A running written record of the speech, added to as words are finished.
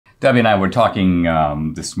Debbie and I were talking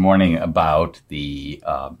this morning about the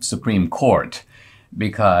Supreme Court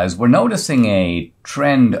because we're noticing a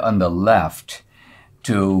trend on the left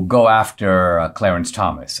to go after Clarence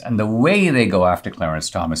Thomas. And the way they go after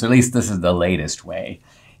Clarence Thomas, at least this is the latest way,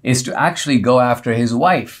 is to actually go after his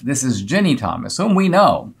wife. This is Ginny Thomas, whom we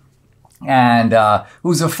know, and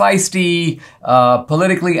who's a feisty,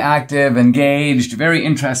 politically active, engaged, very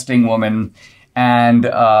interesting woman. And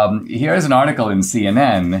here's an article in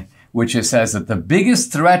CNN which says that the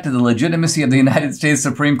biggest threat to the legitimacy of the United States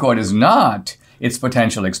Supreme Court is not its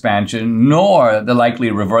potential expansion, nor the likely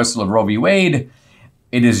reversal of Roe v. Wade.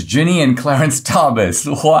 It is Ginny and Clarence Thomas.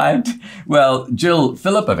 What? Well, Jill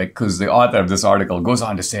Filipovic, who's the author of this article, goes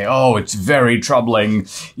on to say, oh, it's very troubling,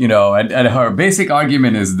 you know, and her basic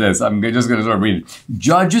argument is this. I'm just going to sort of read it.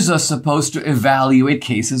 Judges are supposed to evaluate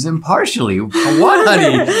cases impartially. What,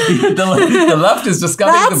 honey? The left is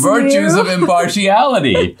discovering the virtues of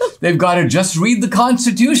impartiality. They've got to just read the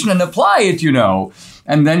Constitution and apply it, you know.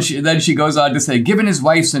 And then she goes on to say, given his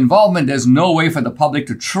wife's involvement, there's no way for the public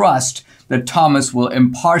to trust that Thomas will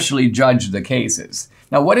impartially judge the cases.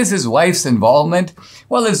 Now, what is his wife's involvement?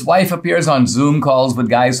 Well, his wife appears on Zoom calls with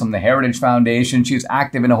guys from the Heritage Foundation. She's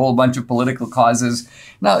active in a whole bunch of political causes.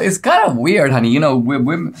 Now, it's kind of weird, honey. You know,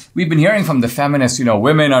 we've been hearing from the feminists, you know,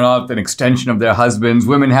 women are not an extension of their husbands.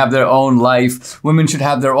 Women have their own life. Women should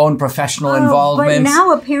have their own professional involvement. But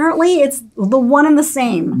now, apparently, it's the one and the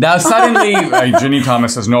same. Now, suddenly, Ginny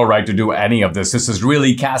Thomas has no right to do any of this. This is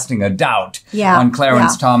really casting a doubt on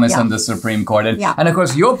Clarence Thomas and the Supreme Court. And of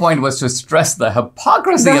course, your point was to stress the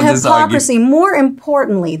hypocrisy of this argument. More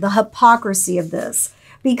importantly, the hypocrisy of this.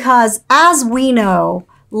 Because as we know,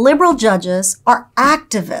 liberal judges are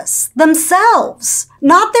activists themselves,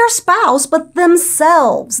 not their spouse, but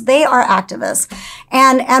themselves. They are activists.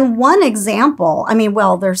 And one example, I mean,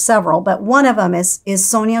 well, there's several, but one of them is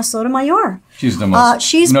Sonia Sotomayor. She's the most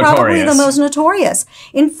she's notorious. Probably the most notorious.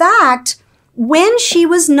 In fact, when she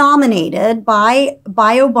was nominated by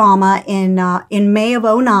Obama in May of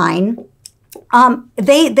 2009,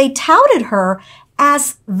 they touted her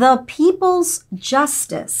as the people's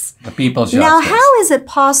justice. The people's justice. Now, how is it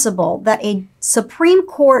possible that a Supreme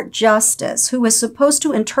Court justice who is supposed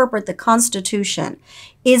to interpret the Constitution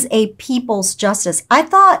is a people's justice? I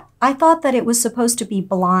thought that it was supposed to be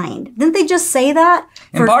blind. Didn't they just say that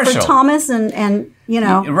for Thomas and you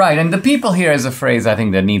know? Right, and the people here is a phrase I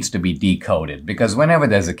think that needs to be decoded, because whenever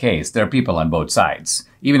there's a case, there are people on both sides.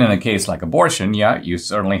 Even in a case like abortion, you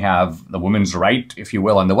certainly have the woman's right, if you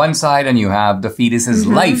will, on the one side, and you have the fetus's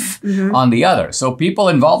life on the other. So people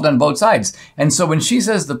involved on both sides. And so when she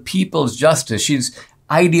says the people's justice, she's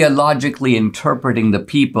ideologically interpreting the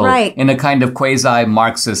people in a kind of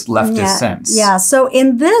quasi-Marxist leftist sense. Yeah. So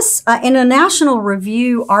in this, in a National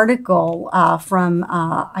Review article from,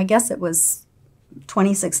 I guess it was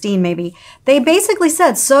 2016 maybe, they basically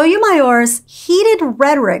said Sotomayor's heated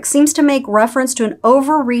rhetoric seems to make reference to an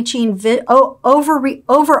overarching vision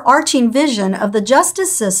of the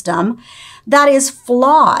justice system that is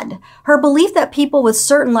flawed. Her belief that people with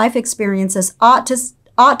certain life experiences ought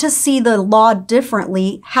to see the law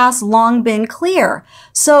differently has long been clear.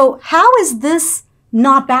 So how is this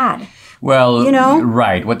not bad? Well, you know?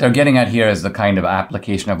 Right. What they're getting at here is the kind of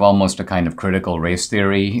application of almost a kind of critical race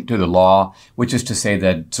theory to the law, which is to say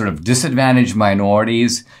that sort of disadvantaged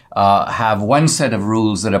minorities have one set of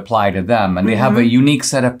rules that apply to them, and they have a unique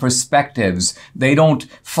set of perspectives. They don't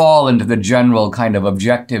fall into the general kind of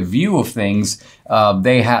objective view of things.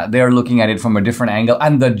 They're looking at it from a different angle,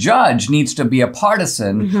 and the judge needs to be a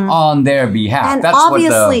partisan on their behalf. And that's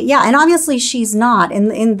obviously, and obviously she's not.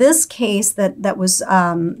 In this case that was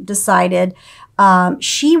decided,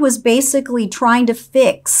 she was basically trying to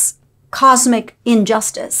fix cosmic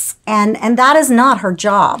injustice, and that is not her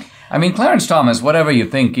job. I mean, Clarence Thomas, whatever you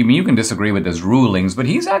think, I mean, you can disagree with his rulings, but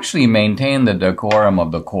he's actually maintained the decorum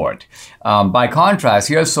of the court. By contrast,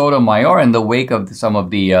 here's Sotomayor in the wake of some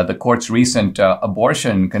of the court's recent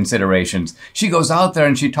abortion considerations. She goes out there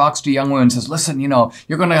and she talks to young women and says, listen, you know,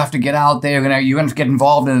 you're going to have to get out there. You're going to have to get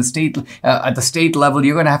involved in the state, at the state level.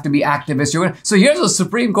 You're going to have to be activists. So here's a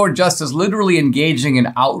Supreme Court justice literally engaging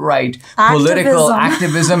in outright political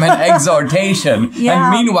activism and exhortation.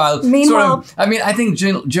 And meanwhile, sort of, I mean, I think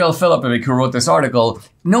Jill Filipovic, who wrote this article,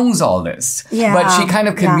 knows all this, but she kind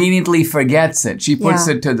of conveniently forgets it. She puts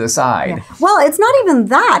it to the side. Well, it's not even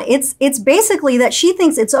that. It's basically that she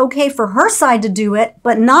thinks it's okay for her side to do it,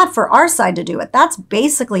 but not for our side to do it. That's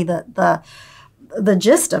basically the the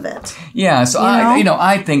gist of it. Yeah, so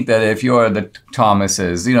I think that if you're the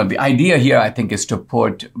Thomases, the idea here, I think, is to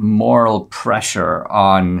put moral pressure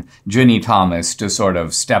on Ginny Thomas to sort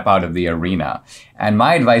of step out of the arena. And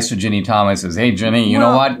my advice to Ginny Thomas is, hey, Ginny, you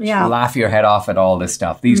know what? Yeah. Laugh your head off at all this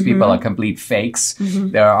stuff. These people are complete fakes.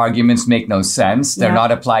 Their arguments make no sense. They're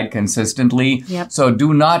not applied consistently. Yep. So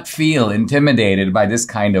do not feel intimidated by this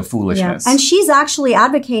kind of foolishness. And she's actually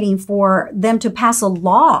advocating for them to pass a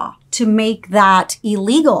law to make that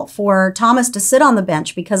illegal for Thomas to sit on the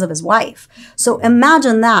bench because of his wife. So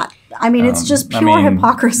imagine that. I mean, it's just pure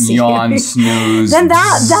hypocrisy. Yawn, snooze. Then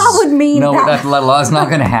that would mean that law's not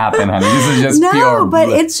going to happen, honey. This is just pure. No, but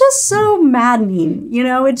it's just so maddening.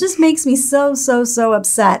 It just makes me so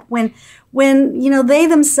upset when they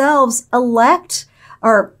themselves elect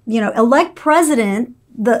president,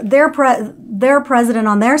 their president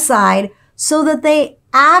on their side, so that they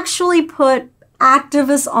actually put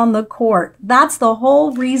activists on the court. That's the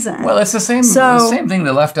whole reason. Well, it's the same thing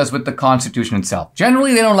the left does with the Constitution itself.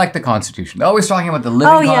 Generally, they don't like the Constitution. They're always talking about the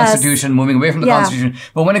living Constitution, moving away from the Constitution.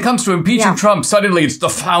 But when it comes to impeaching Trump, suddenly it's the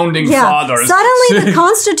founding fathers. Suddenly the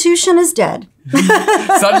Constitution is dead.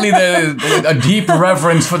 Suddenly a deep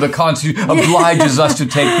reverence for the Constitution obliges us to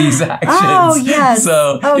take these actions. Oh, yes.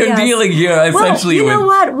 So you're dealing here essentially with... you know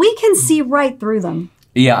what? We can see right through them.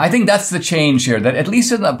 Yeah, I think that's the change here, that at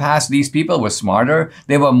least in the past, these people were smarter.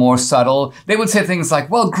 They were more subtle. They would say things like,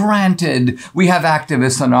 well, granted, we have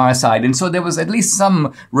activists on our side. And so there was at least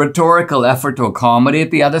some rhetorical effort to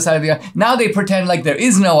accommodate the other side of the... Now they pretend like there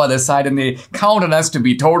is no other side, and they count on us to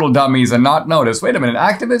be total dummies and not notice. Wait a minute,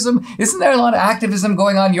 activism? Isn't there a lot of activism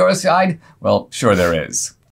going on your side? Well, sure there is.